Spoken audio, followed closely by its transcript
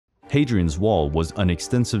Hadrian's Wall was an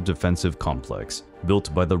extensive defensive complex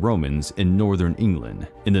built by the Romans in northern England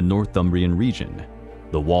in the Northumbrian region.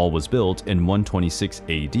 The wall was built in 126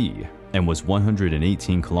 AD and was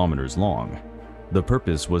 118 kilometers long. The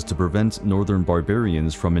purpose was to prevent northern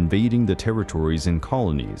barbarians from invading the territories and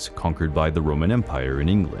colonies conquered by the Roman Empire in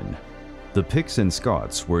England. The Picts and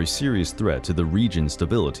Scots were a serious threat to the region's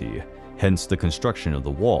stability, hence the construction of the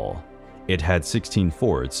wall. It had 16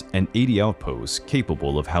 forts and 80 outposts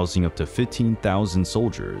capable of housing up to 15,000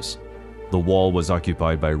 soldiers. The wall was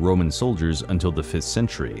occupied by Roman soldiers until the 5th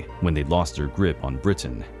century, when they lost their grip on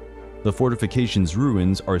Britain. The fortification's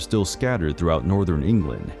ruins are still scattered throughout northern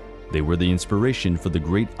England. They were the inspiration for the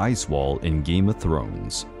Great Ice Wall in Game of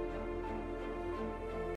Thrones.